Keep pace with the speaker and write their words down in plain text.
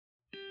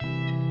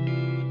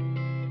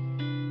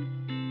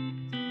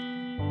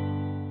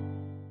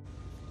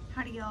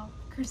Howdy y'all,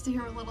 Christi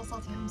here with Little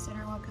Salty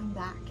Homesteader. Welcome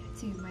back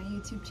to my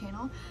YouTube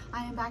channel.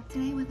 I am back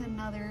today with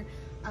another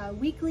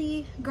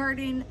weekly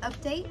garden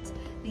update.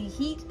 The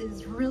heat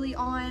is really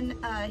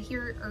on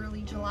here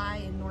early July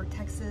in North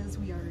Texas.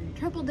 We are in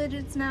triple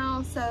digits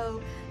now,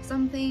 so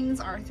some things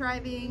are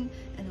thriving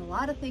and a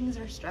lot of things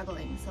are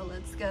struggling. So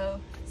let's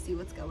go see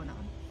what's going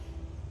on.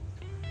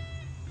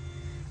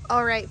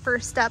 All right,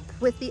 first up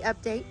with the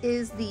update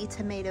is the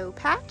tomato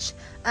patch.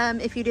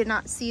 If you did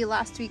not see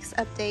last week's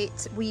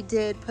update, we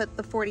did put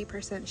the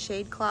 40%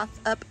 shade cloth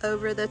up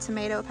over the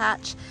tomato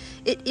patch.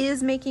 It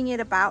is making it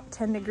about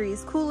 10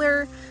 degrees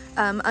cooler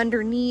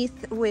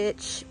underneath,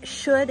 which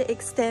should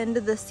extend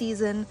the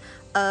season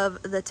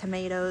of the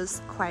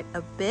tomatoes quite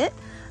a bit.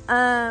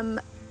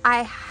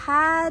 I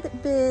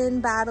had been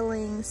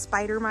battling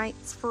spider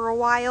mites for a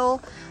while.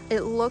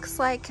 It looks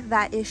like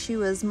that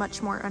issue is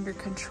much more under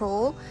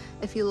control.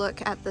 If you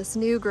look at this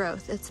new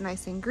growth, it's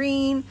nice and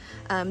green.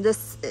 Right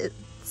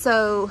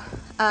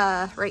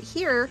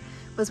here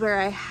was where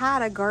I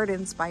had a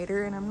garden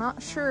spider, and I'm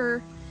not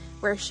sure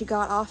where she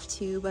got off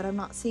to, but I'm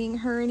not seeing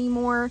her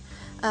anymore.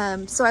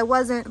 So I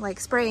wasn't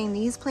like spraying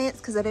these plants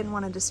because I didn't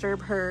want to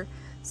disturb her.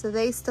 So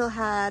they still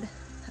had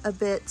a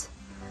bit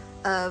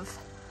of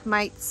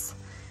mites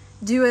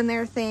doing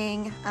their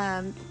thing.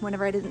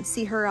 Whenever I didn't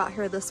see her out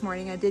here this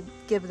morning, I did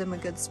give them a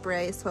good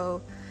spray.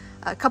 So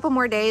a couple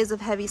more days of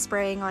heavy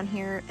spraying on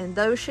here and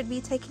those should be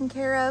taken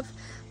care of.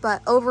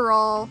 But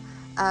overall,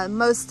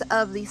 most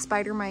of the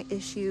spider mite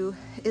issue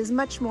is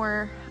much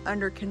more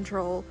under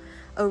control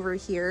over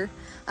here.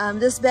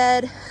 This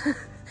bed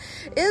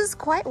is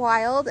quite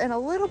wild and a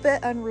little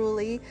bit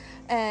unruly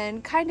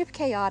and kind of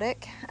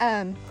chaotic.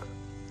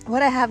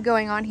 What I have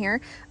going on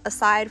here,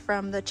 aside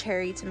from the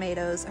cherry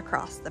tomatoes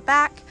across the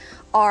back,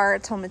 are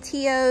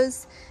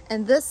tomatillos,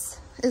 and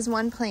this is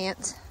one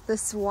plant,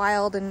 this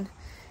wild and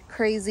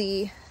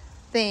crazy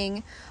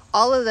thing.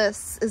 All of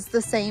this is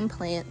the same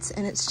plant,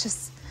 and it's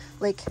just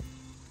like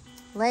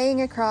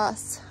laying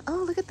across. Oh,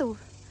 look at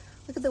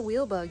the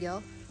wheel bug,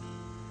 y'all.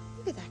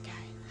 Look at that guy.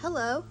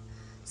 Hello.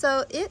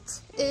 So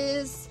it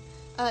is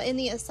in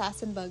the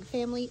assassin bug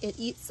family. It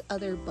eats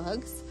other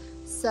bugs.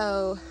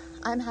 So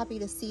I'm happy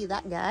to see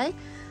that guy.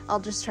 I'll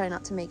just try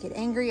not to make it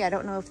angry. I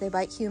don't know if they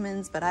bite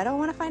humans, but I don't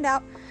want to find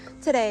out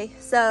today.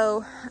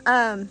 So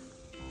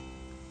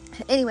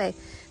anyway,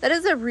 that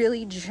is a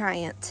really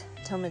giant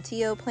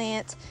tomatillo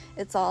plant.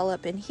 It's all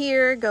up in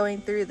here, going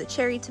through the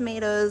cherry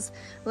tomatoes,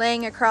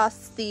 laying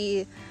across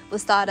the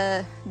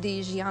Listada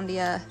di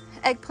Giandia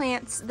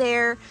eggplants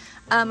there.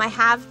 I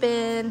have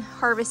been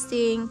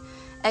harvesting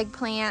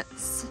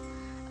eggplants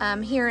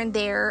here and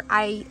there.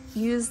 I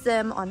use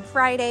them on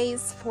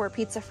Fridays for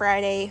Pizza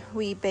Friday.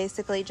 We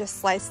basically just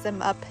slice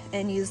them up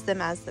and use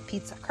them as the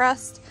pizza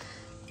crust.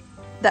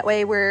 That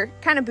way we're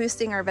kind of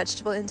boosting our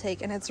vegetable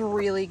intake and it's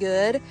really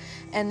good.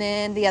 And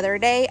then the other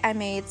day I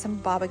made some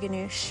baba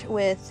ganoush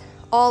with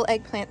all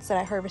eggplants that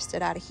I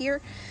harvested out of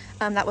here.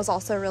 That was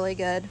also really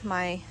good.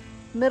 My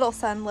middle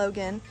son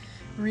Logan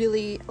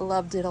really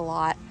loved it a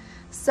lot.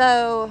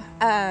 So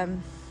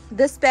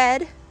this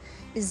bed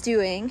is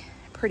doing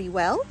pretty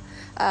well.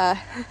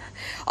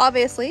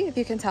 Obviously, if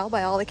you can tell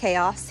by all the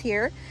chaos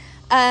here.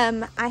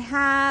 I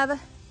have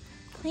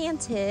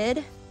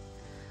planted,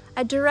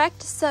 I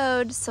direct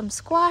sowed some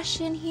squash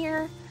in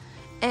here,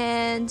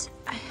 and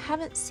I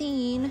haven't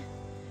seen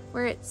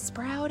where it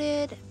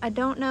sprouted. I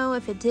don't know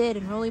if it did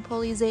and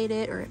roly-polies ate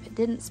it or if it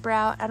didn't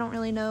sprout. I don't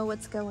really know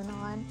what's going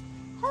on.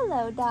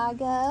 Hello,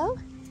 doggo.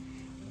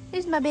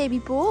 Here's my baby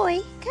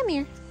boy. Come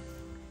here.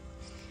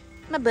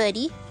 My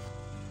buddy.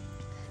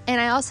 And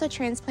I also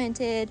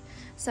transplanted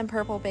some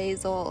purple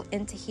basil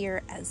into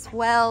here as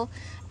well.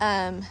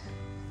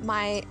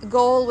 My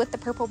goal with the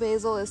purple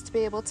basil is to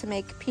be able to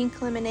make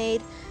pink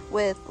lemonade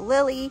with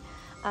Lily.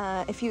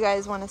 If you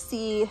guys want to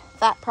see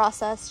that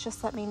process,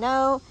 just let me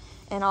know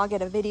and I'll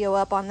get a video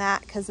up on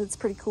that because it's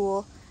pretty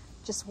cool.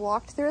 Just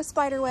walked through a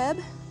spider web.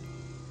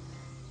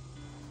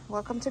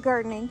 Welcome to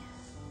gardening.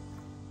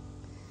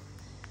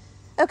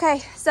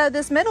 Okay, so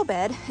this middle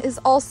bed is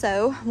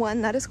also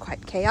one that is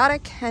quite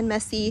chaotic and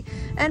messy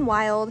and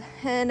wild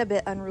and a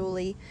bit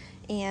unruly,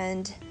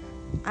 and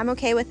I'm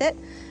okay with it.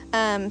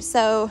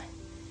 So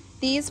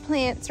these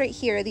plants right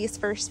here, these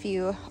first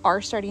few, are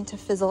starting to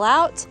fizzle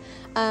out.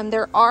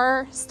 There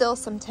are still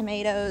some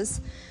tomatoes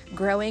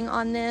growing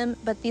on them,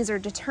 but these are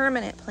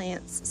determinate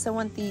plants. So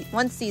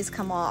once these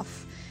come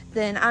off,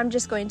 then I'm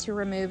just going to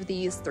remove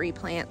these 3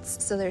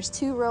 plants. So there's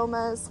 2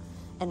 Romas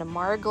and a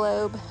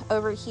Marglobe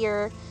over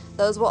here.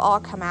 Those will all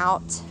come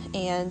out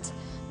and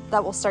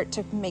that will start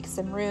to make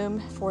some room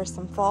for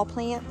some fall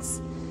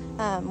plants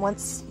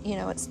once, you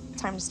know, it's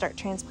time to start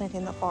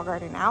transplanting the fall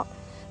garden out.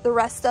 The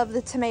rest of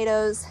the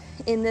tomatoes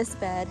in this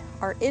bed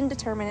are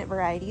indeterminate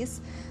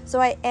varieties, so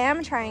I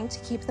am trying to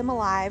keep them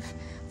alive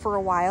for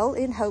a while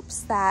in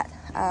hopes that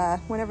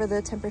whenever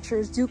the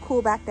temperatures do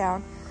cool back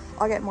down,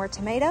 I'll get more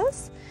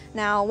tomatoes.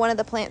 Now, one of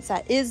the plants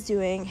that is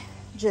doing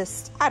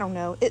just, I don't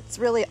know, it's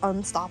really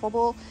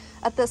unstoppable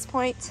at this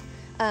point.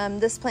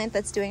 This plant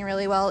that's doing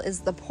really well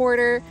is the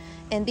porter,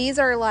 and these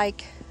are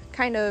like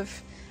kind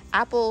of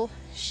apple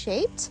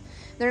shaped.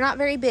 They're not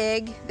very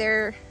big.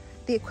 They're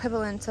the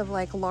equivalent of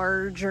like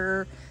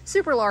larger,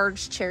 super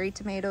large cherry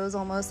tomatoes,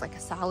 almost like a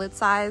salad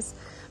size.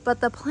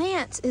 But the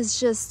plant is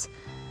just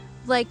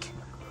like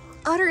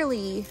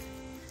utterly,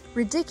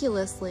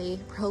 ridiculously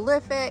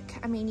prolific.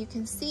 I mean, you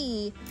can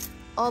see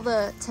all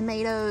the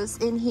tomatoes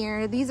in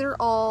here. These are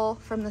all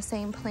from the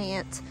same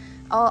plant,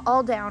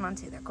 all down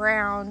onto the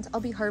ground.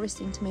 I'll be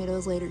harvesting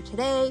tomatoes later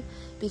today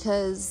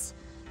because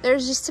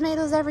there's just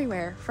tomatoes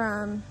everywhere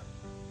from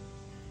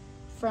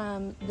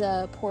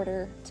the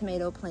Porter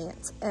tomato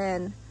plant,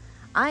 and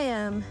I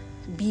am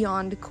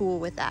beyond cool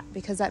with that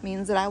because that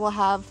means that I will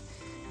have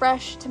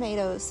fresh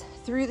tomatoes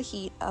through the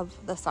heat of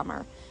the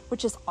summer,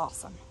 which is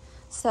awesome.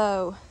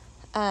 So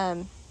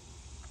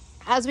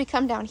as we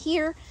come down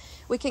here,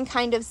 we can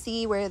kind of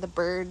see where the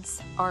birds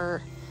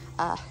are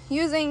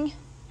using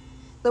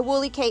the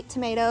woolly Kate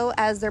tomato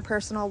as their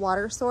personal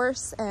water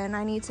source, and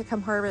I need to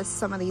come harvest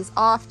some of these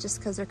off just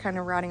because they're kind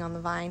of rotting on the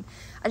vine.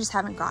 I just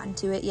haven't gotten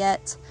to it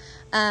yet.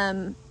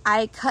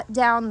 I cut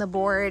down the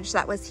borage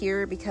that was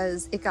here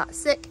because it got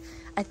sick.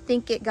 I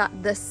think it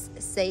got this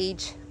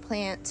sage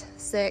plant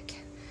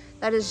sick.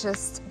 That is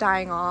just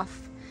dying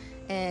off,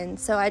 and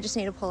so I just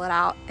need to pull it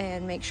out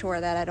and make sure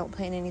that I don't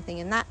plant anything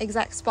in that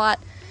exact spot.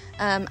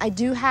 I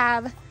do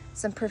have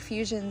some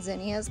profusion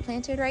zinnias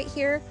planted right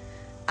here.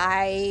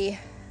 I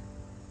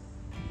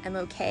am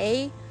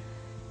okay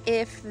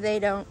if they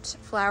don't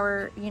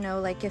flower, you know,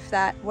 like if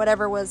that,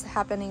 whatever was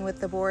happening with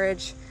the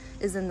borage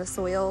is in the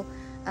soil.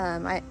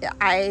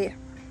 I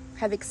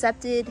have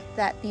accepted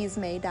that these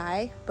may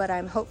die, but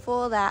I'm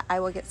hopeful that I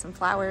will get some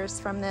flowers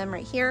from them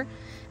right here.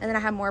 And then I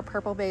have more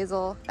purple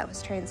basil that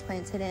was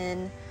transplanted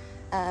in.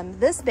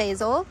 This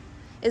basil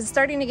is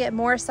starting to get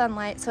more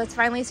sunlight, so it's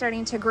finally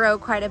starting to grow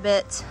quite a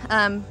bit.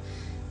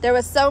 There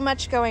was so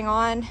much going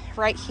on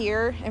right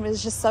here. It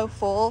was just so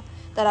full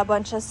that a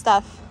bunch of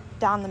stuff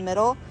down the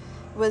middle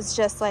was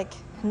just like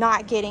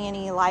not getting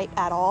any light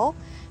at all.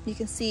 You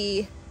can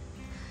see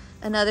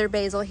another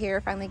basil here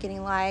finally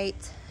getting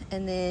light,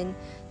 and then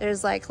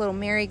there's like little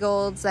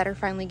marigolds that are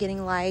finally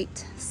getting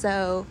light.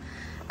 So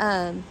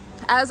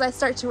as I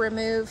start to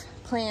remove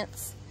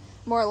plants,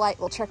 more light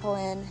will trickle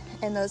in,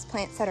 and those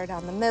plants that are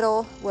down the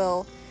middle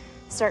will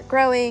start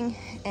growing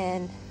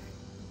and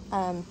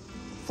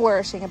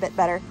flourishing a bit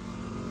better.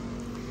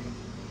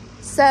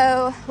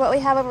 So what we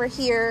have over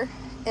here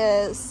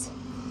is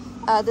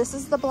this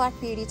is the Black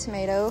Beauty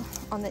tomato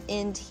on the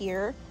end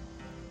here,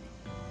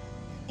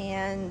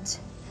 and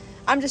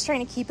I'm just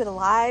trying to keep it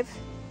alive.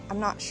 I'm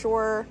not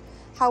sure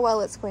how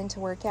well it's going to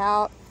work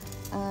out.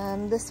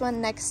 This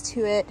one next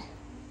to it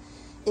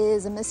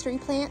is a mystery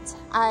plant.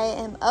 I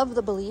am of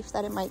the belief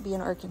that it might be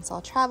an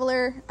Arkansas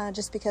Traveler,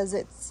 just because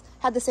it's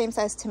had the same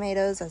size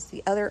tomatoes as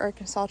the other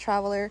Arkansas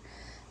Traveler.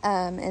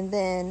 And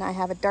then I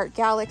have a Dark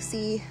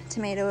Galaxy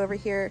tomato over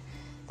here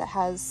that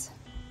has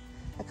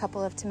a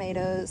couple of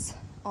tomatoes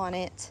on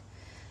it.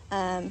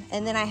 And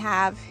then I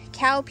have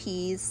cow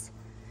peas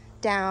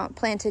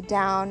planted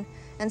down,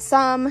 and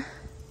some,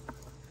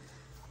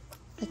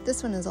 like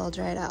this one is all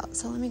dried out.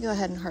 So let me go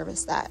ahead and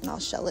harvest that, and I'll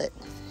shell it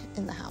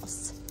in the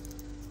house.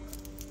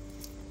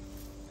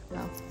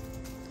 Well,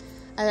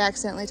 I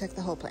accidentally took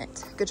the whole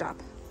plant. Good job.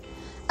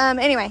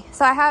 Anyway,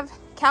 so I have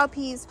cow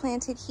peas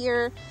planted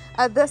here.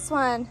 This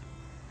one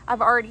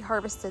I've already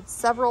harvested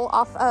several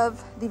off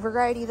of. The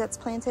variety that's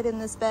planted in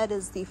this bed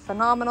is the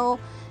Phenomenal,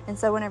 and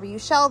so whenever you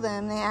shell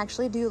them, they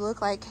actually do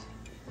look like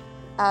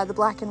the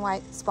black and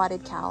white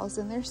spotted cows,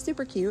 and they're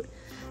super cute.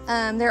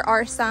 There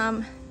are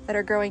some that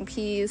are growing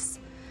peas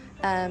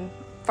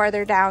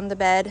farther down the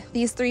bed.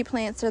 These three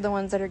plants are the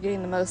ones that are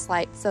getting the most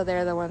light, so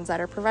they're the ones that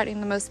are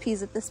providing the most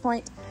peas at this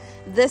point.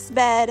 This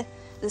bed,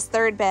 this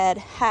third bed,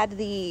 had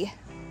the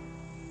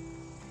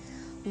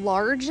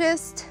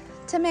largest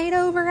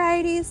tomato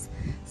varieties.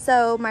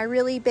 So my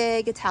really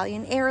big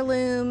Italian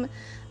heirloom,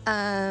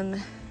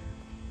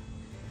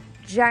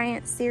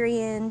 giant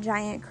Syrian,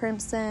 giant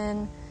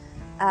crimson,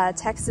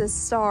 Texas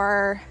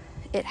Star.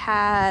 It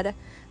had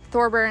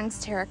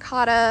Thorburns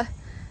terracotta,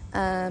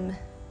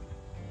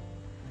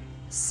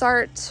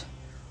 Sart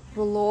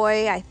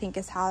Roloi, I think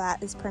is how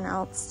that is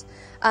pronounced.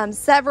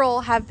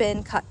 Several have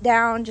been cut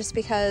down just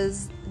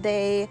because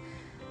they,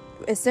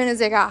 as soon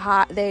as it got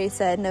hot, they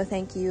said no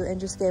thank you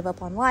and just gave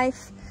up on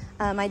life.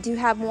 I do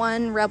have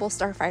one Rebel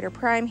Starfighter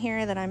Prime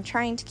here that I'm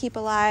trying to keep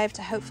alive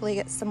to hopefully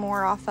get some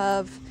more off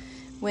of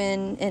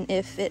when and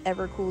if it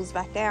ever cools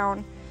back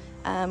down.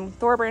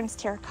 Thorburns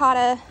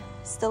terracotta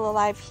still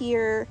alive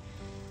here.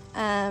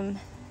 I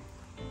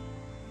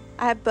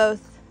have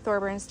both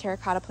Thorburns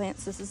terracotta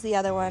plants. This is the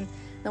other one.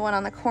 The one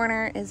on the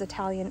corner is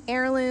Italian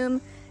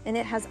heirloom, and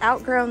it has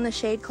outgrown the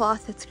shade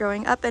cloth. It's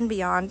growing up and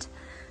beyond.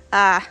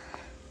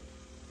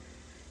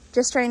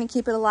 Just trying to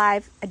keep it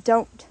alive. I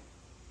don't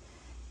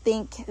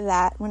think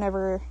that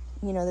whenever,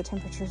 you know, the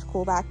temperatures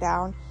cool back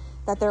down,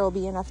 that there will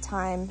be enough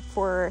time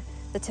for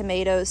the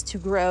tomatoes to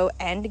grow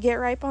and to get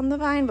ripe on the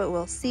vine, but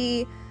we'll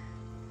see.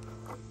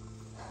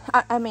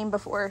 I mean,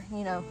 before,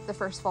 you know, the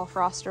first fall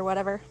frost or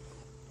whatever.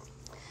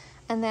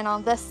 And then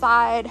on this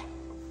side,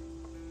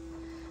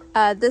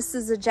 this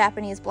is a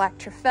Japanese black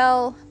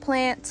truffle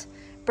plant.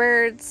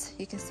 Birds,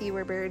 you can see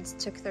where birds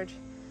took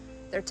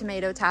their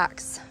tomato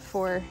tax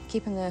for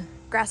keeping the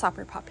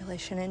grasshopper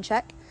population in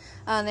check.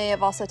 They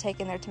have also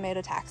taken their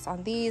tomato tax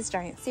on these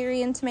giant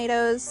Syrian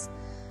tomatoes.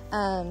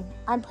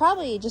 I'm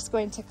probably just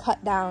going to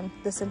cut down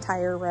this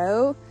entire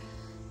row.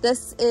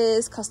 This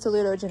is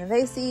Costoludo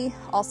genovese,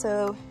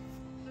 also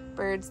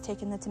birds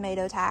taking the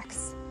tomato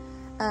tax.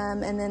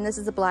 And then this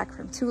is a black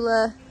from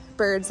Tula,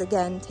 birds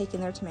again taking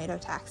their tomato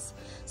tax.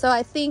 So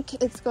I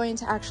think it's going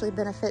to actually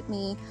benefit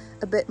me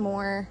a bit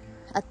more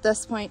at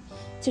this point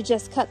to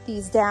just cut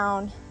these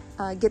down,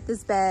 get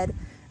this bed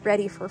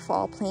ready for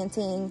fall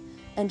planting,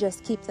 and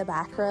just keep the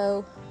back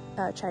row,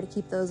 try to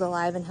keep those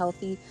alive and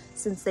healthy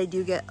since they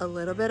do get a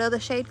little bit of the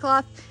shade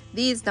cloth.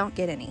 These don't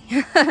get any.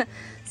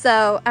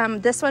 So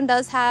this one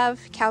does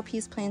have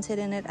cowpeas planted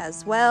in it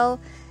as well.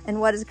 And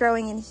what is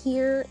growing in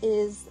here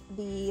is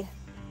the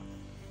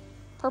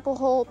purple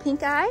hole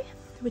pink eye,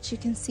 which you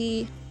can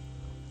see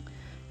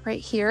right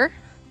here.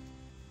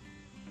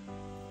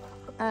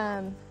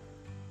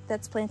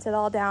 That's planted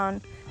all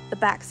down the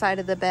back side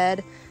of the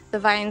bed. The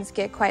vines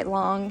get quite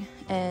long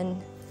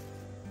and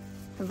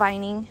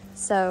vining,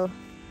 so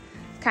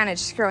kind of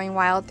just growing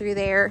wild through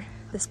there.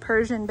 This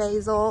Persian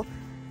basil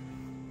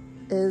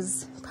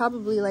is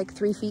probably like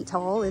 3 feet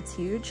tall. It's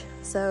huge.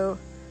 So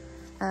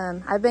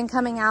I've been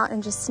coming out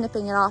and just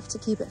snipping it off to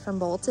keep it from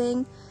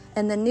bolting.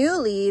 And the new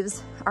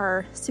leaves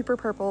are super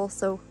purple,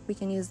 so we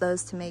can use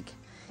those to make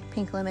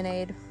pink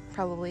lemonade,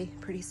 probably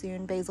pretty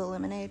soon, basil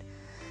lemonade.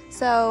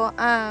 So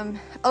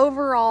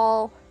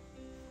overall,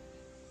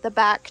 the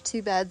back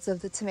 2 beds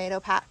of the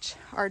tomato patch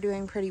are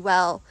doing pretty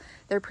well.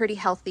 They're pretty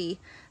healthy.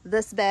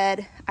 This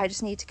bed, I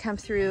just need to come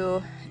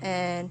through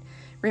and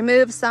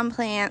remove some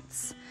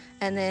plants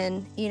and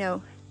then, you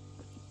know,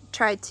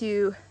 try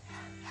to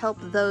help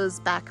those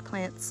back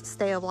plants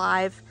stay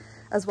alive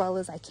as well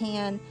as I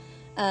can.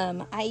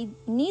 I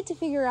need to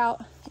figure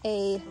out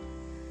a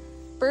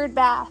bird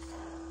bath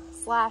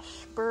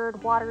 /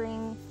 bird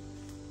watering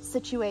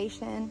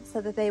situation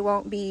so that they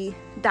won't be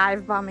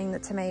dive bombing the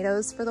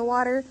tomatoes for the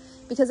water,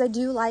 because I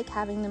do like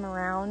having them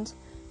around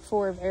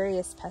for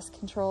various pest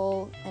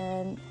control,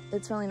 and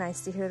it's really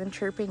nice to hear them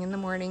chirping in the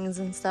mornings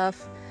and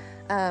stuff.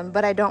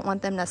 But I don't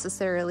want them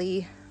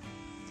necessarily,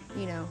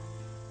 you know,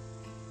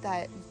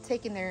 that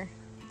taking their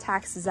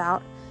taxes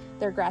out,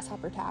 their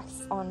grasshopper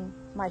tax on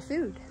my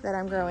food that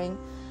I'm growing.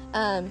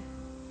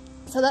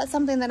 So that's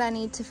something that I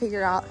need to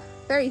figure out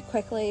very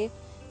quickly.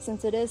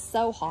 Since it is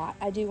so hot,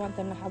 I do want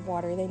them to have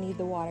water. They need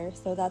the water.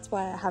 So that's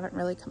why I haven't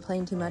really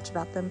complained too much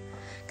about them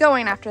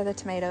going after the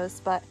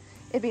tomatoes. But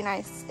it'd be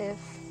nice if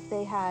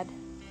they had,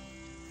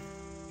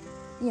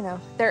 you know,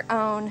 their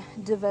own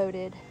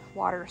devoted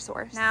water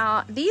source.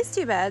 Now, these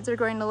 2 beds are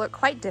going to look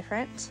quite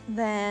different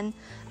than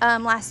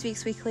last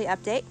week's weekly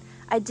update.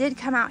 I did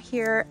come out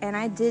here and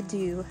I did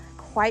do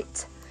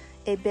quite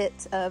a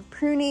bit of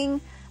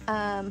pruning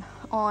on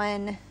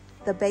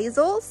the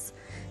basils.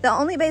 The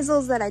only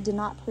basils that I did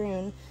not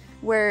prune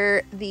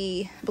were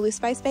the blue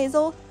spice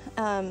basil.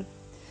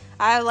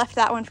 I left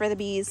that one for the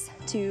bees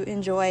to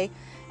enjoy,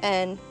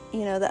 and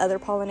you know, the other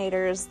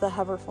pollinators, the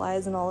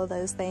hoverflies and all of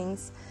those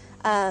things.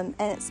 And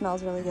it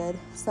smells really good.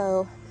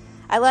 So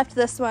I left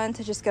this one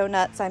to just go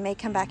nuts. I may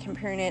come back and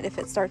prune it if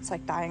it starts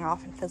like dying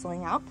off and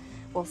fizzling out.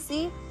 We'll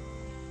see.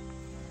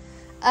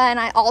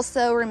 And I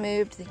also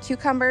removed the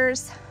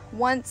cucumbers.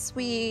 Once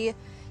we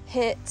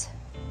hit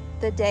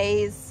the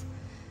days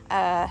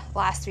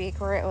last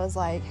week where it was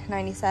like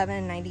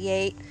 97,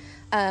 98,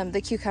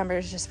 the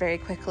cucumbers just very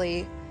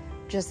quickly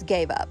just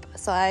gave up.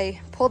 So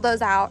I pulled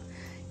those out,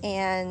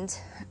 and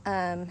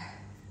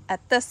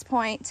at this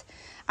point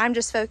I'm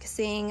just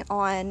focusing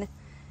on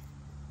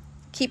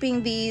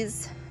keeping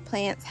these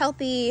plants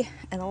healthy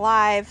and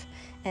alive,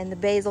 and the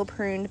basil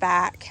pruned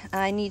back.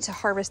 I need to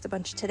harvest a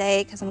bunch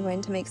today because I'm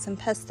going to make some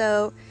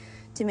pesto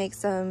to make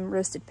some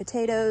roasted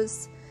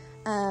potatoes.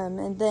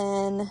 And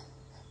then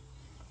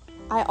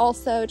I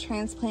also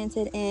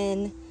transplanted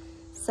in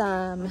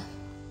some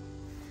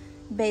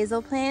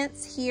basil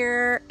plants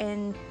here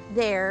and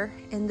there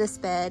in this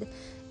bed.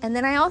 And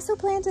then I also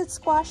planted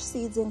squash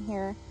seeds in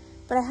here,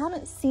 but I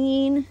haven't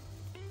seen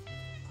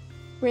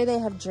where they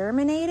have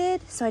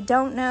germinated. So I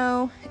don't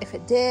know if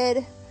it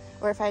did,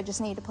 or if I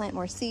just need to plant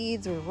more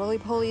seeds, or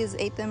roly-polies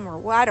ate them, or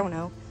well, I don't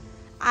know.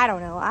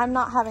 I'm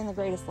not having the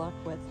greatest luck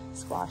with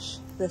squash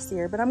this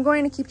year, but I'm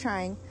going to keep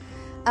trying.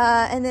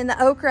 And then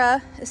the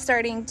okra is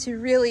starting to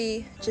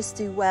really just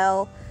do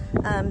well.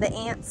 The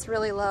ants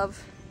really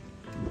love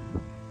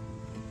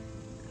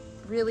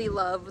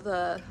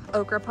the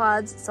okra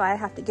pods, so I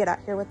have to get out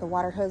here with the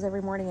water hose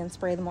every morning and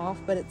spray them off,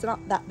 but it's not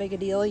that big a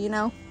deal, you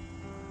know.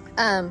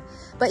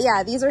 But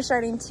yeah, these are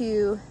starting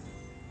to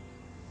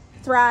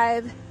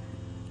thrive.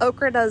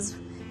 Okra does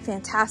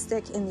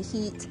fantastic in the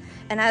heat,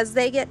 and as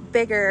they get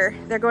bigger,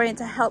 they're going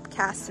to help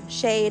cast some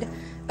shade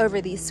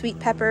over these sweet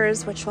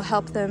peppers, which will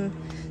help them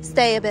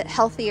stay a bit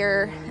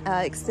healthier,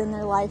 extend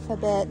their life a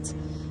bit.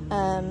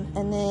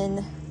 And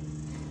then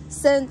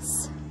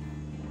since,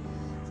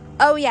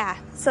 oh yeah,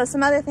 so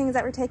some other things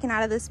that were taken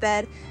out of this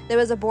bed. There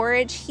was a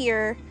borage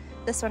here,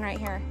 this one right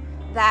here,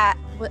 that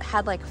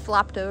had like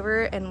flopped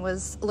over and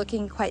was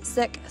looking quite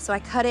sick, so I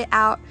cut it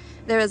out.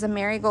 There was a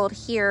marigold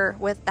here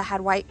that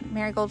had white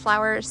marigold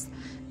flowers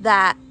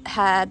that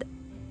had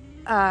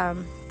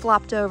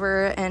flopped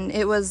over, and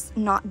it was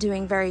not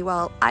doing very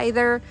well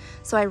either,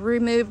 so I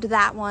removed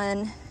that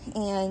one,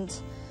 and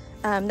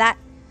that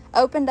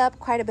opened up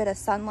quite a bit of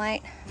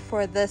sunlight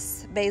for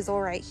this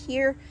basil right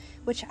here,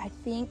 which I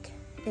think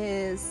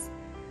is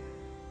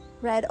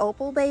red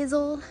opal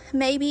basil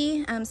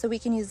maybe, so we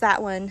can use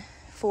that one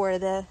for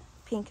the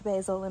pink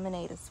basil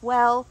lemonade as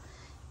well.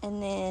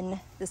 And then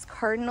this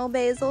cardinal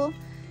basil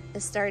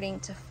is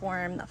starting to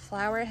form the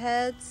flower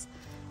heads,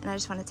 and I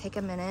just want to take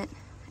a minute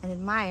and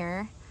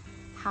admire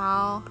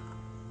how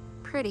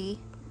pretty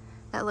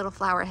that little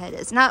flower head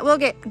is. Now it will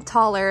get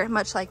taller,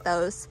 much like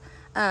those,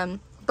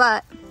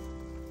 but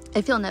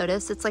if you'll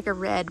notice, it's like a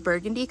red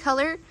burgundy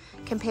color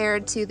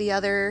compared to the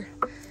other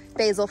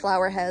basil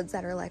flower heads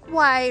that are like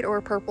white or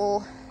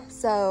purple.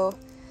 So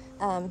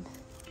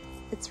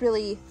it's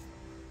really,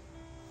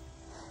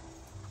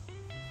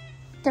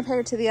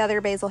 compared to the other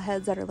basil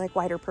heads that are like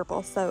white or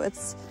purple, so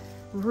it's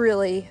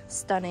really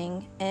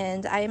stunning.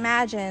 And I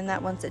imagine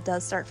that once it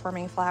does start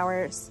forming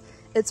flowers,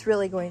 it's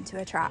really going to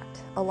attract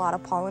a lot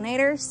of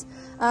pollinators.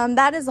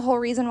 That is the whole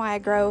reason why I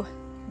grow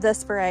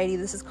this variety.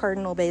 This is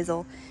cardinal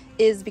basil,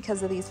 is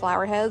because of these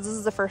flower heads. This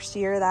is the first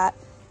year that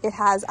it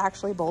has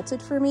actually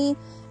bolted for me,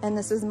 and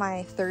this is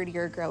my third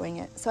year growing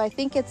it. So I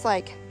think it's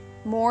like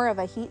more of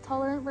a heat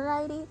tolerant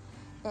variety,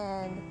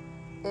 and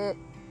it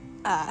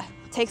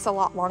takes a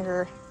lot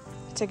longer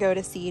to go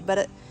to seed, but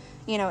it,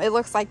 you know, it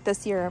looks like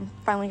this year I'm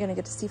finally going to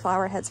get to see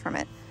flower heads from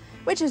it,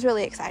 which is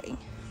really exciting.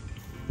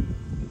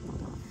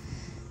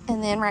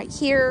 And then right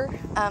here,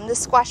 this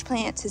squash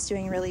plant is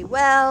doing really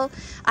well.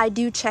 I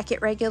do check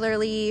it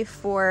regularly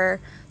for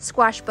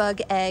squash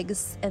bug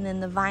eggs and then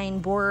the vine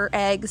borer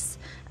eggs.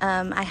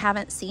 I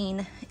haven't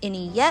seen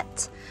any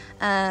yet.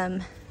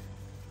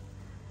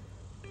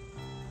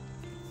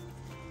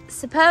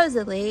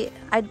 Supposedly,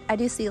 I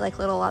do see like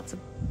lots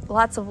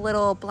of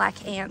little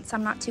black ants.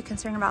 I'm not too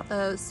concerned about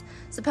those.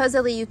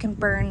 Supposedly you can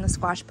burn the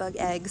squash bug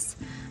eggs.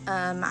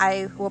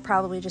 I will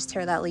probably just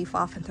tear that leaf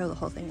off and throw the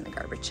whole thing in the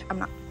garbage. I'm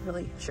not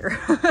really sure.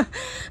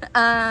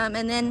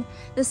 And then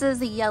this is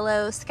the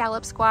yellow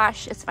scallop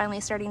squash. It's finally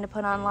starting to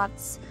put on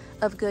lots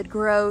of good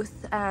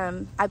growth.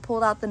 I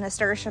pulled out the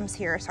nasturtiums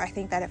here, so I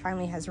think that it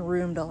finally has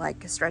room to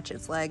like stretch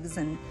its legs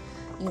and,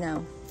 you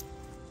know,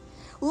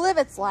 live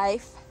its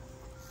life.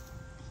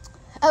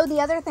 Oh, the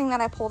other thing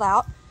that I pulled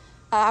out,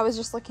 I was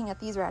just looking at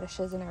these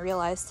radishes and I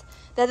realized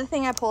the other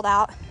thing I pulled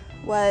out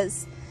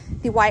was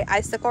the white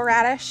icicle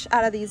radish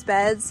out of these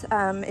beds.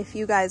 If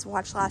you guys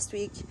watched last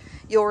week,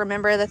 you'll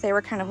remember that they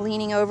were kind of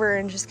leaning over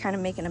and just kind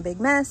of making a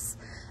big mess.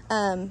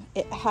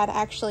 It had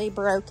actually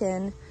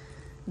broken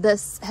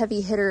this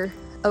heavy hitter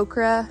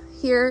okra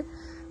here,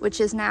 which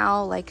is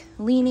now like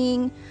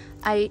leaning.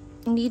 I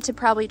need to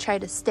probably try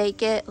to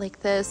stake it like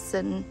this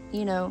and,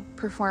 you know,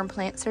 perform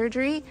plant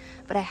surgery,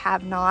 but I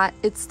have not.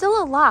 It's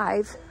still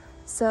alive,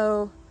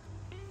 so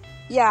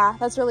yeah,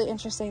 that's really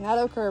interesting. That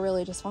okra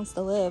really just wants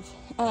to live.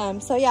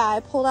 So yeah, I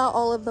pulled out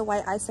all of the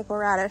white icicle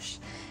radish.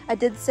 I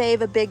did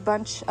save a big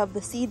bunch of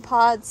the seed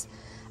pods.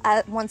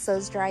 Once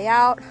those dry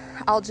out,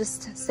 I'll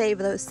just save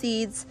those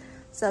seeds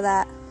so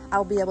that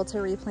I'll be able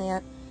to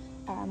replant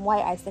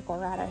white icicle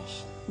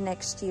radish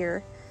next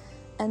year.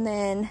 And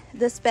then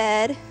this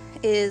bed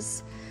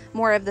is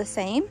more of the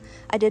same.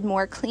 I did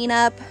more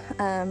cleanup,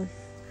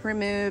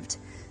 removed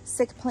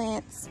sick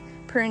plants,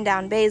 pruned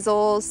down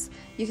basils.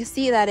 You can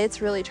see that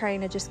it's really trying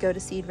to just go to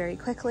seed very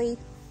quickly.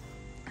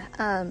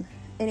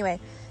 Anyway,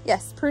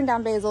 yes, pruned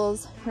down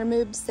basils,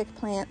 removed sick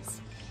plants.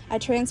 I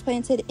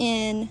transplanted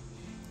in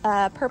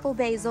purple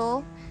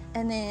basil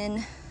and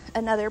then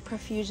another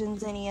profusion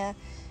zinnia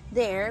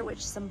there,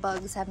 which some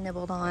bugs have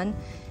nibbled on.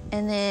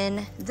 And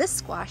then this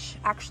squash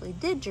actually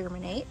did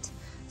germinate,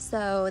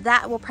 so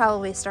that will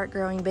probably start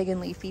growing big and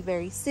leafy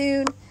very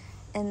soon.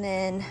 And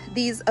then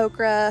these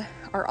okra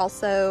are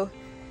also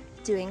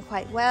doing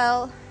quite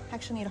well.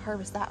 Actually need to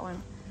harvest that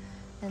one.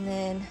 And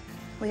then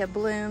we have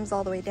blooms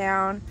all the way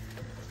down.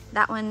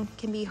 That one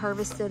can be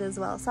harvested as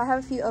well. So I have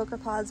a few okra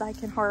pods I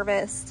can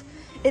harvest.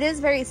 It is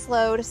very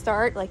slow to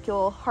start, like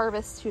you'll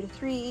harvest 2 to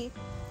 3,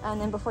 and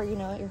then before you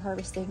know it, you're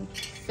harvesting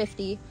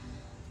 50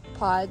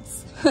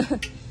 pods.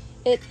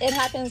 It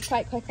happens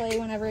quite quickly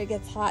whenever it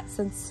gets hot,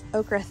 since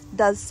okra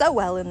does so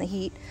well in the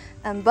heat.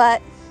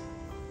 But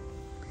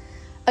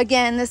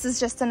again, this is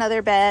just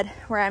another bed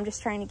where I'm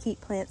just trying to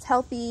keep plants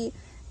healthy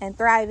and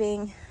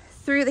thriving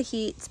through the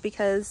heat,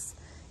 because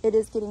it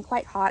is getting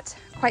quite hot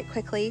quite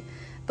quickly.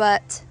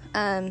 But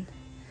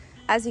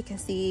as you can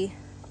see,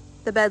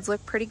 the beds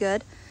look pretty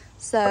good.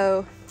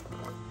 So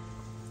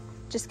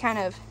just kind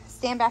of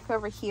stand back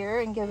over here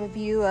and give a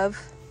view of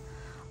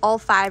all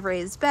 5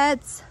 raised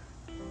beds.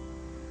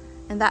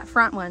 And that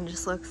front one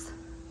just looks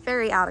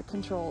very out of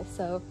control,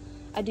 so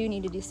I do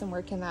need to do some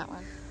work in that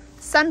one.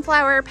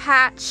 sunflower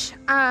patch.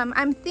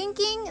 I'm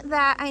thinking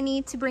that I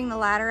need to bring the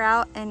ladder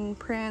out and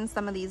prune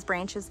some of these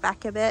branches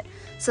back a bit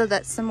so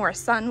that some more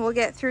sun will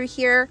get through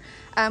here.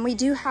 We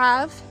do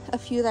have a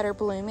few that are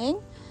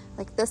blooming.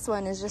 Like this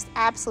one is just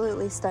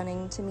absolutely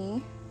stunning to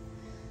me.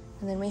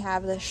 And then we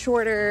have the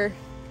shorter,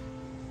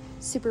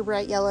 super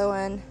bright yellow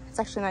one. It's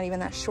actually not even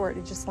that short,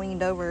 it just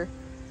leaned over.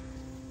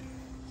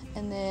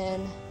 And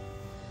then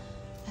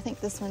I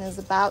think this one is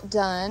about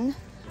done,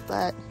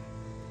 but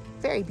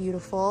very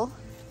beautiful.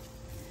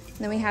 And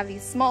then we have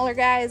these smaller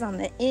guys on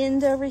the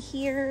end over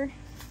here.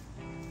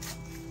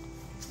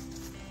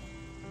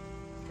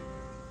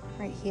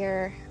 Right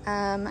here.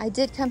 I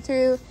did come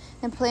through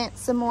and plant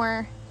some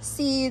more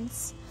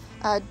seeds,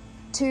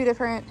 2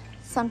 different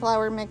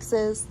sunflower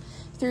mixes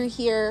through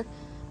here,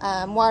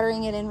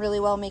 watering it in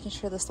really well, making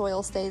sure the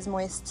soil stays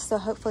moist. So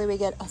hopefully we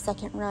get a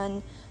second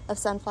run of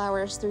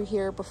sunflowers through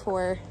here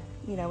before,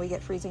 you know, we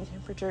get freezing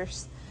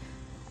temperatures,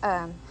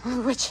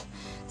 which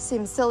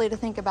seems silly to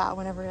think about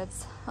whenever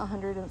it's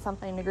 100 and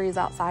something degrees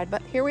outside,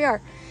 but here we are,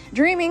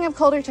 dreaming of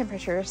colder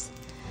temperatures.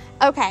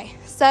 Okay,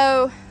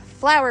 so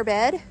flower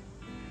bed.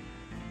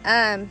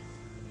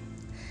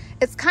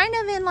 It's kind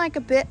of in like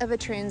a bit of a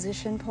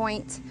transition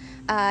point.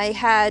 I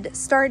had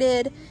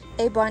started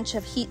a bunch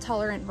of heat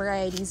tolerant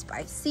varieties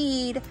by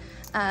seed,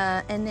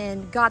 and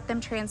then got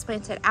them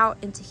transplanted out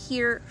into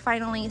here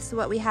finally. So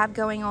what we have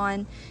going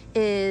on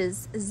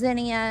is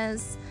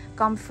zinnias,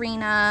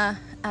 gomphrena,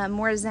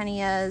 more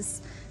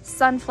zinnias,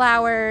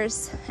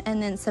 sunflowers,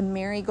 and then some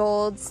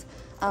marigolds,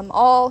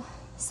 all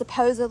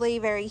supposedly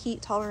very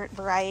heat tolerant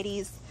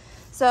varieties.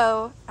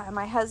 So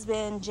my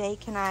husband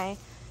Jake and I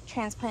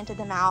transplanted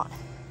them out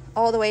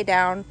all the way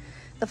down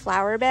the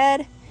flower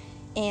bed,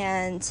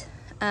 and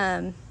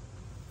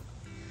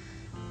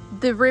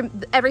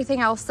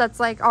everything else that's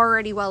like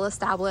already well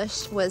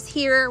established was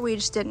here. We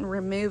just didn't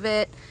remove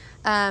it.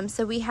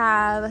 So we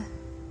have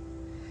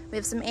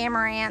some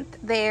amaranth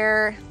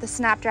there, the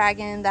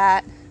snapdragon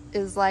that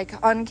is like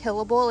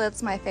unkillable.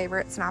 It's my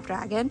favorite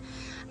snapdragon.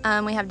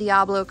 We have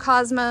Diablo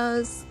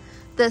Cosmos,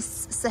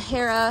 this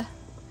Sahara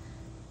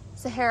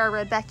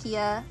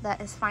Rudbeckia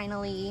that is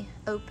finally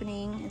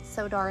opening. It's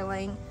so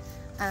darling.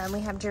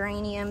 We have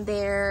geranium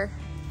there,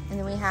 and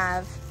then we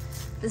have,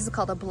 this is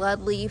called a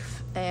blood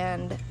leaf,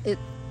 and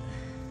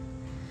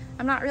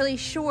I'm not really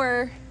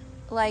sure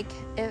like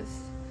if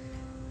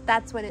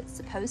that's what it's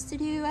supposed to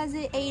do as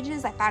it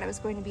ages. I thought it was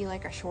going to be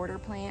like a shorter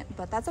plant,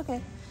 but that's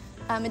okay.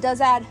 It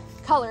does add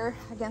color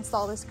against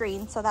all this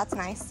green, so that's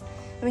nice.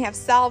 Then we have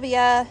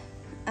salvia,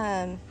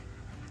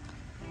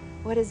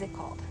 what is it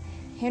called?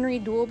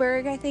 Henry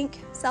Duelberg, I think,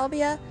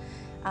 salvia,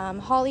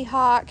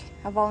 hollyhock,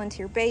 a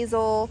volunteer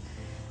basil.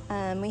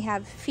 We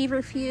have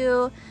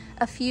feverfew,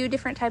 a few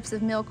different types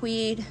of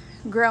milkweed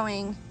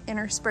growing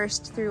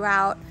interspersed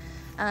throughout.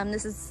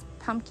 This is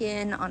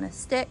pumpkin on a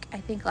stick. I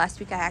think last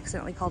week I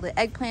accidentally called it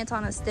eggplant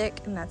on a stick,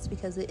 and that's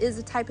because it is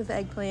a type of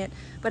eggplant,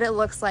 but it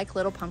looks like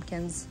little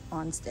pumpkins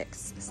on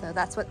sticks. So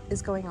that's what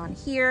is going on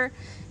here.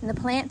 And the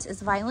plant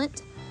is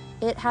violent.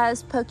 It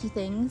has pokey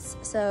things,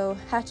 so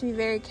have to be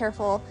very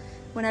careful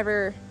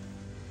whenever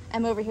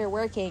I'm over here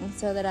working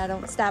so that I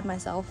don't stab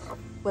myself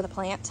with a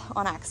plant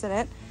on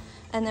accident.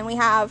 And then we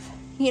have,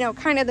 you know,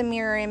 kind of the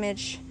mirror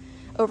image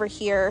over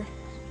here,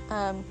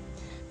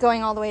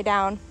 going all the way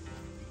down.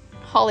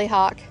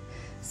 Hollyhock,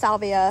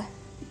 salvia,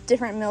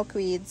 different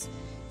milkweeds,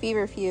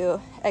 feverfew,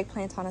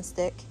 eggplant on a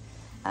stick.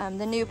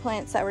 The new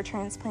plants that were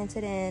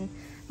transplanted in,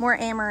 more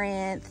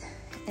amaranth,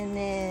 and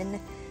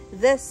then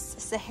this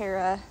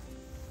Sahara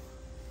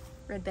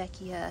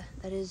Rudbeckia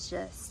that is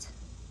just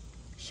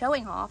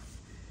showing off,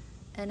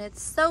 and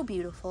it's so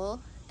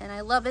beautiful, and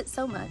I love it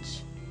so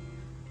much.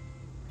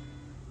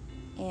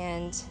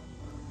 And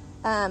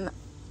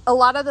a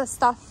lot of the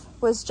stuff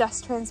was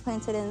just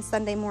transplanted in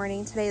Sunday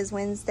morning. Today is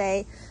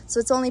Wednesday,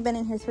 so it's only been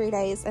in here 3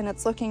 days, and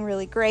it's looking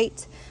really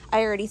great.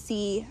 I already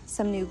see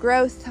some new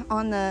growth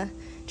on the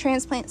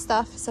transplant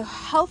stuff, so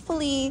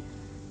hopefully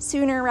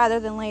sooner rather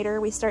than later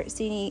we start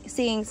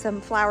seeing some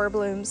flower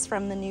blooms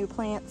from the new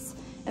plants,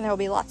 and there will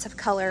be lots of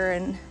color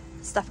and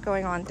stuff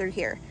going on through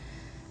here.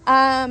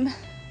 It's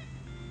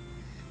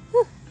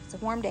a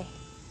warm day.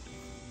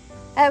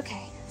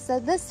 Okay, so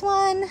this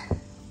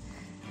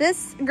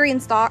green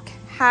stalk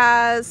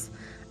has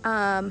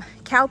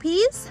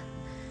cowpeas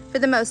for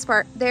the most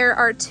part. There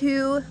are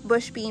 2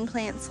 bush bean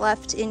plants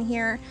left in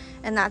here,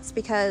 and that's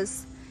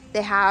because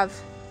they have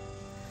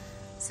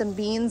some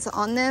beans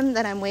on them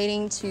that I'm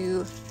waiting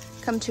to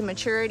come to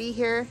maturity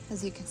here,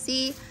 as you can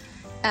see.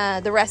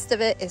 The rest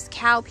of it is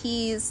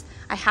cowpeas.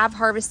 I have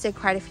harvested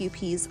quite a few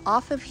peas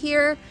off of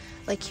here.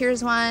 Like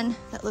here's one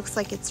that looks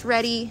like it's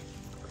ready.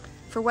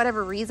 For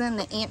whatever reason,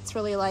 the ants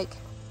really like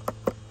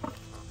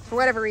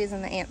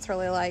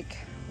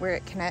where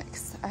it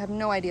connects. I have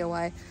no idea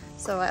why.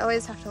 So I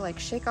always have to like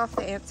shake off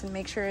the ants and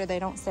make sure they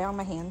don't stay on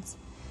my hands.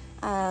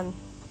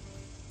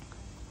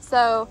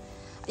 So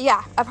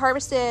yeah, I've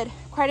harvested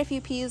quite a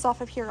few peas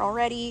off of here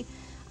already.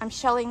 I'm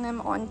shelling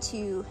them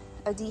onto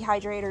a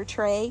dehydrator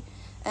tray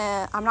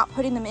I'm not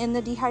putting them in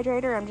the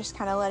dehydrator. I'm just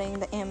kind of letting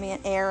the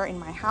ambient air in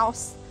my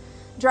house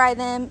dry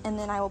them, and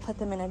then I will put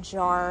them in a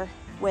jar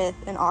with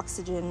an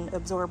oxygen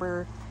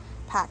absorber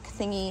pack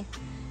thingy,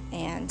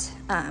 and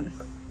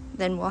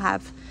then we'll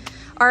have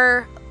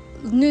our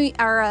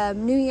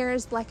New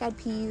Year's black-eyed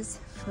peas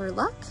for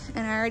luck.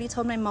 And I already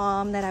told my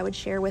mom that I would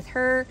share with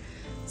her,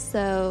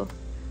 so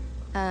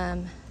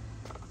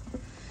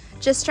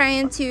just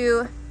trying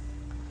to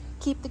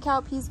keep the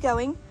cowpeas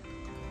going,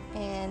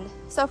 and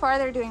so far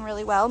they're doing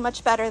really well,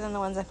 much better than the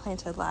ones I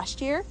planted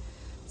last year,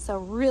 so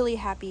really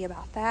happy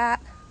about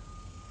that.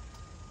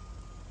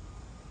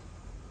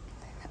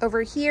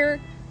 Over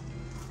here,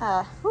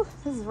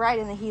 this is right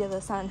in the heat of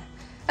the sun.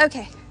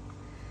 Okay,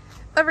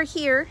 over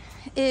here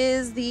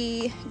is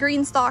the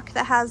green stalk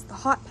that has the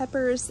hot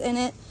peppers in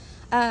it.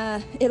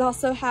 It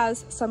also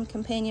has some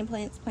companion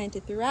plants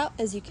planted throughout.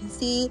 As you can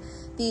see,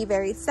 the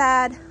very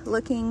sad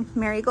looking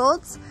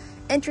marigolds.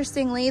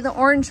 Interestingly, the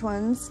orange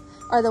ones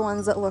are the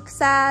ones that look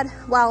sad,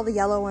 while the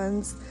yellow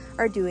ones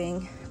are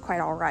doing quite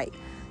all right.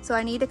 So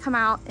I need to come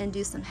out and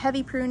do some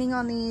heavy pruning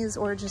on these,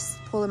 or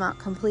just pull them out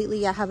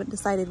completely. I haven't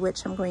decided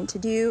which I'm going to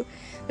do.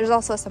 There's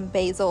also some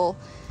basil,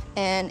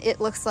 and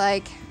it looks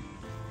like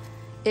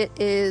it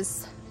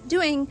is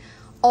doing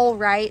all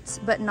right,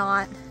 but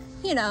not,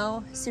 you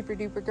know, super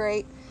duper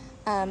great.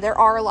 There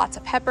are lots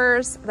of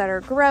peppers that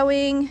are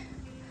growing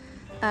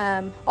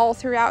all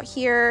throughout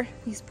here.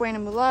 These buena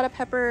mulata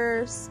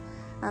peppers.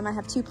 I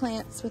have 2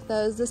 plants with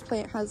those. This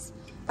plant has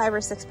 5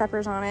 or 6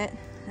 peppers on it,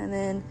 and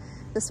then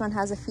this one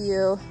has a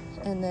few,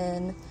 and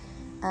then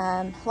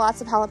lots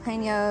of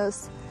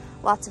jalapenos,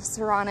 lots of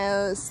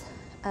serranos.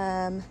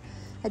 I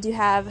do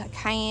have a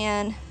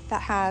cayenne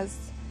that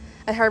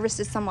I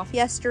harvested some off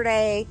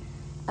yesterday,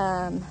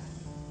 and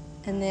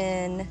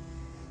then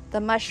the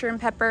mushroom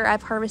pepper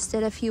I've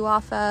harvested a few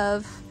off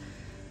of.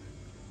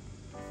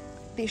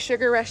 The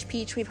sugar rush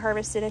peach we've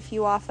harvested a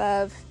few off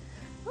of.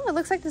 Oh, it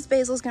looks like this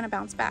basil is going to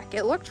bounce back.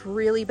 It looked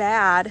really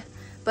bad,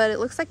 but it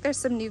looks like there's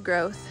some new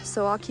growth,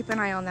 so I'll keep an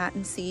eye on that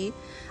and see.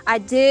 I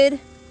did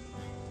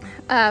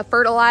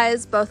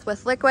fertilize both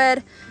with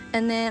liquid,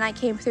 and then I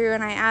came through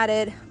and I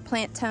added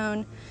plant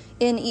tone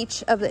in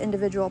each of the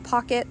individual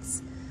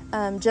pockets,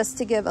 just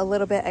to give a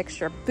little bit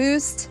extra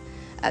boost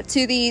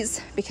to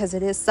these, because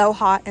it is so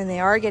hot and they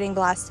are getting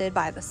blasted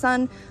by the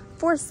sun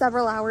for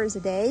several hours a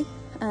day.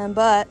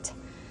 But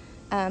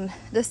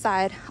this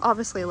side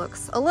obviously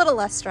looks a little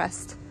less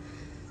stressed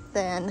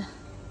than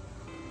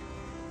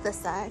this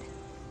side.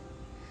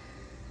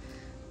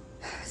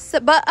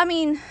 So, but I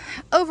mean,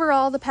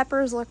 overall the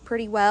peppers look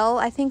pretty well.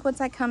 I think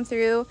once I come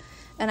through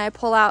and I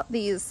pull out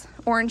these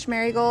orange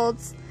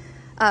marigolds,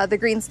 the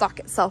green stalk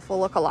itself will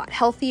look a lot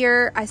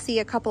healthier. I see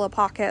a couple of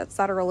pockets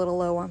that are a little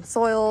low on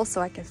soil, so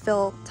I can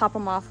top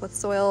them off with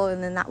soil,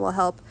 and then that will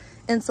help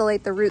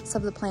insulate the roots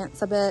of the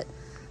plants a bit.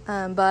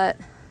 But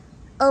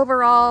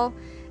overall,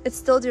 it's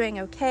still doing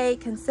okay,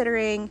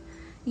 considering,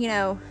 you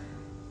know,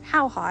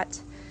 how hot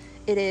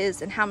it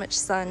is and how much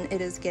sun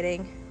it is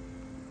getting.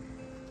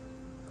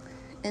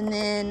 And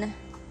then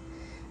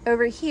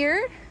over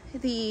here,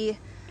 the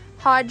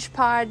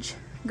hodgepodge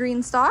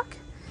green stalk.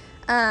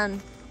 I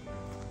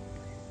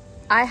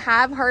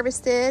have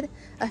harvested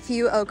a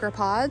few okra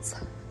pods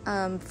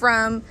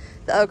from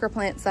the okra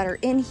plants that are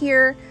in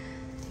here.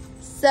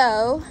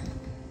 So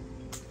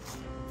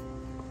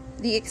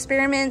the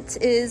experiment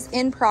is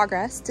in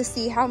progress to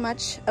see how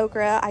much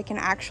okra I can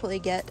actually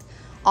get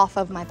off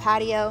of my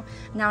patio.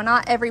 Now,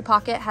 not every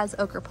pocket has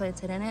okra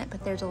planted in it,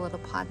 but there's a little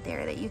pod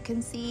there that you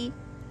can see.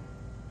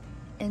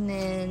 And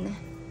then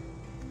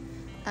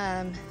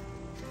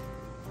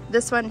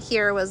this one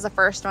here was the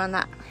first one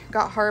that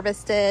got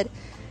harvested,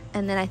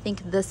 and then I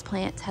think this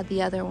plant had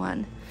the other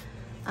one.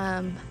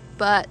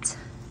 But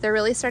they're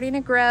really starting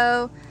to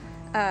grow.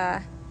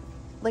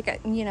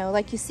 Like, you know,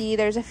 like you see,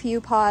 there's a few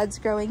pods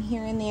growing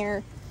here and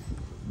there.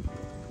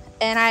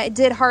 And I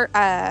did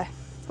I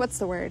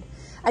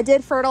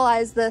did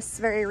fertilize this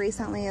very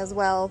recently as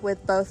well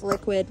with both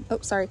liquid,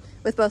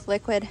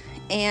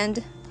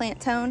 and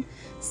plant tone.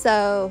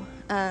 So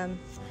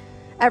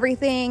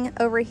everything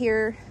over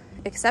here,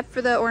 except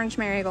for the orange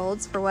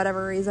marigolds, for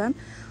whatever reason,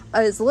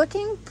 is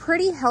looking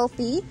pretty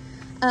healthy.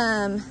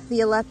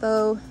 The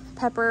Aleppo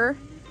pepper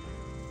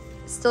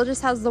still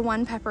just has the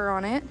 1 pepper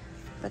on it,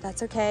 but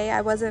that's okay.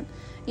 I wasn't,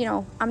 you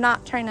know, I'm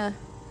not trying to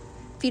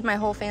feed my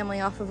whole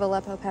family off of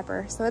Aleppo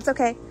pepper, so it's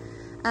okay.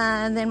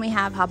 And then we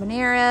have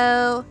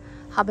habanero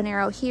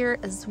here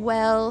as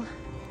well.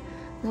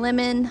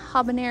 Lemon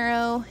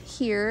habanero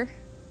here.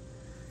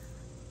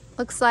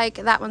 Looks like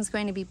that one's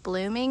going to be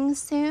blooming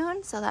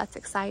soon, so that's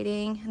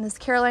exciting. And this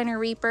Carolina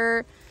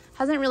Reaper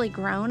hasn't really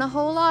grown a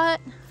whole lot.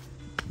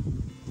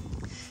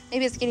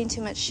 Maybe it's getting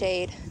too much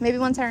shade. Maybe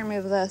once I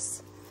remove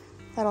this,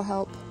 that'll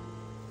help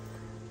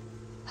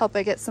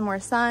it get some more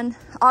sun.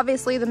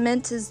 Obviously the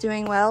mint is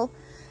doing well.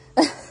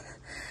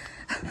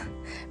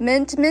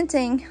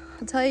 Minting,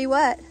 I'll tell you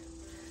what.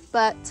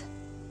 But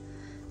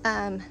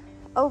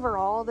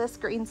overall, this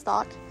green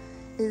stalk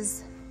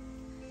is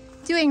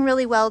doing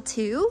really well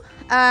too.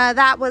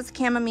 That was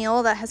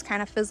chamomile that has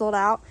kind of fizzled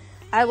out.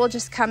 I will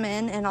just come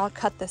in and I'll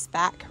cut this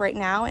back. Right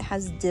now it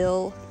has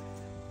dill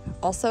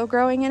also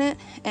growing in it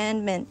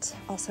and mint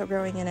also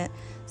growing in it.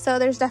 So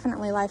there's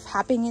definitely life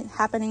happening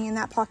in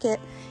that pocket.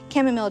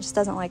 Chamomile just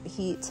doesn't like the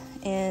heat,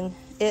 and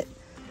it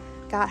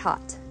got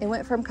hot. It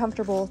went from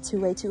comfortable to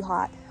way too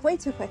hot, way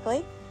too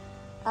quickly,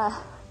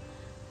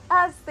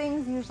 as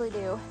things usually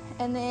do.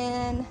 And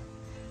then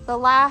the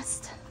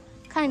last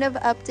kind of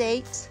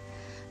update,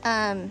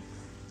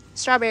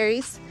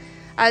 strawberries.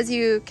 As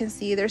you can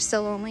see, there's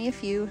still only a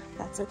few.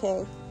 That's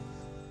okay.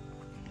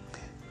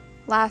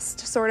 Last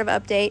sort of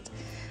update,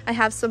 I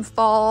have some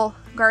fall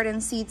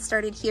garden seeds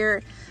started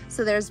here.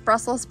 So there's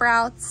Brussels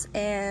sprouts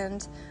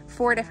and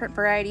 4 different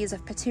varieties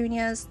of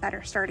petunias that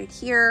are started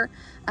here.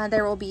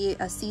 There will be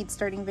a seed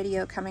starting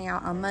video coming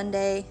out on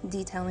Monday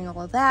detailing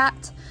all of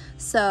that.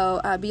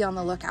 So be on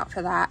the lookout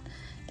for that.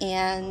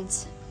 And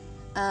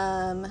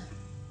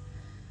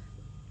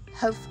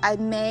I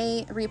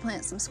may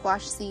replant some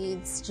squash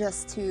seeds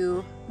just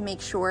to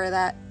make sure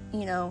that,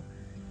 you know,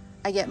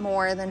 I get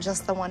more than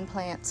just the one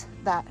plant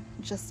that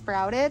just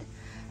sprouted,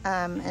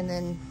 and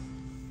then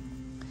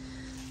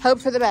hope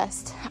for the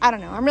best. I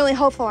don't know. I'm really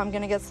hopeful I'm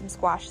gonna get some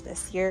squash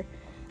this year,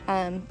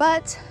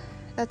 but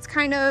that's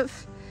kind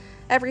of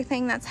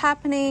everything that's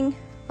happening.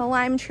 The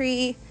lime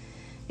tree,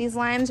 these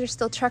limes are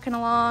still trucking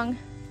along.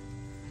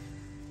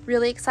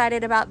 Really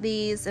excited about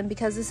these, and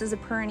because this is a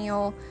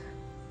perennial,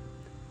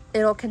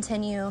 it'll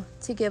continue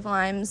to give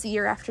limes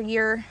year after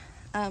year,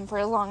 for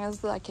as long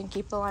as I can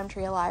keep the lime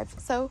tree alive.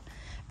 So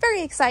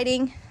very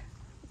exciting.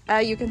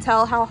 You can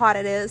tell how hot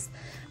it is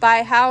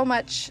by how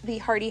much the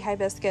hardy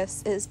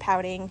hibiscus is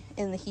pouting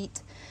in the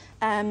heat.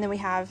 Then we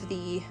have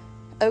the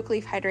oak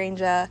leaf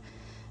hydrangea.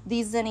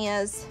 These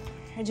zinnias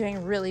are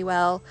doing really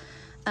well.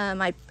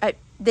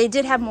 They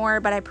did have more,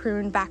 but I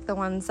pruned back the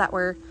ones that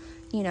were,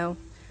 you know,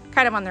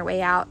 kind of on their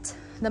way out.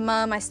 The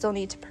mum I still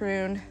need to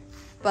prune,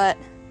 but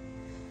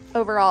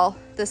overall,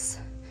 this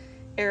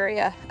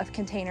area of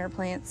container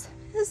plants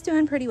is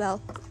doing pretty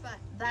well. But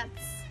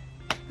that's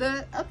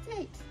the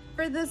update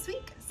for this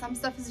week. Some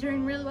stuff is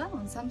doing really well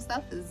and some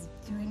stuff is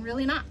doing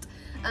really not.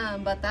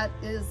 But that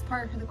is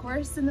part of the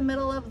course in the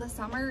middle of the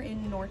summer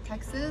in North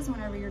Texas,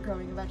 whenever you're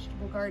growing a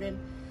vegetable garden.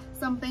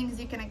 Some things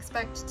you can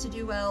expect to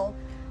do well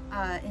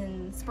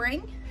in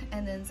spring,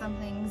 and then some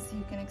things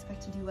you can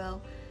expect to do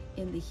well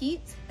in the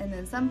heat, and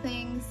then some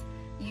things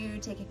you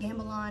take a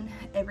gamble on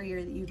every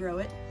year that you grow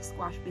it,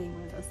 squash being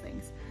one of those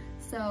things.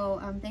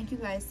 So thank you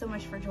guys so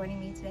much for joining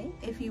me today.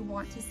 If you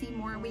want to see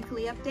more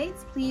weekly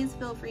updates, please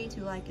feel free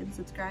to like and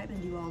subscribe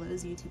and do all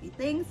those YouTube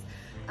things.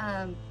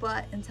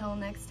 But until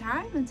next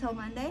time, until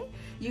Monday,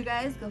 you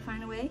guys go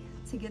find a way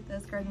to get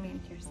those garden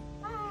manicures.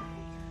 Bye!